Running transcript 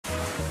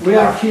We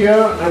are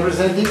here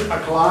representing a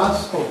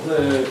class of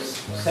the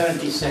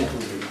 17th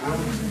century.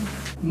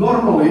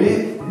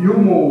 Normally, you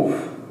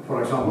move,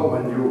 for example,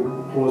 when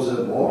you close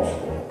a box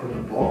or open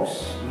a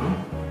box,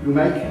 you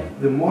make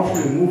the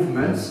mostly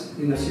movements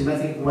in a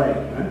symmetric way.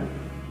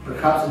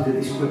 Perhaps in the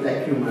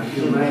discotheque you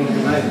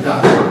make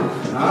that.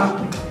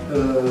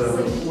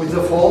 With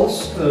the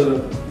folds,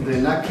 the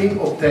napkin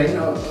obtain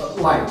a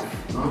life.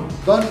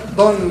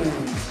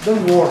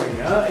 Don't worry,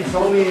 it's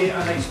only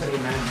an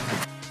experiment.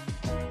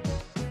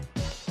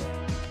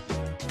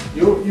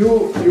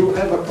 You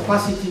have a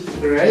capacity to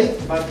create,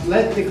 but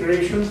let the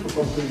creation to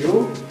come to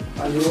you,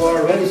 and you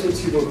are a very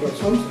sensible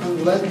person,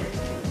 and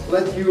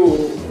let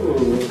you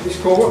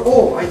discover,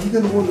 oh, I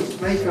didn't want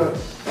to make a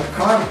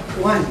carved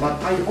line,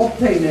 but I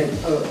obtained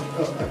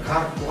a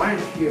carved line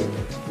here,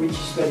 which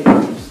is very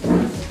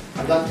interesting.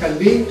 And that can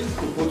be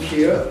to put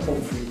here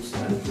on frites,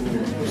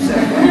 to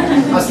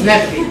serve as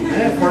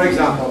napkin, for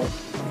example.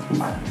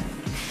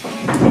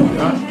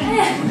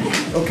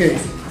 Okay.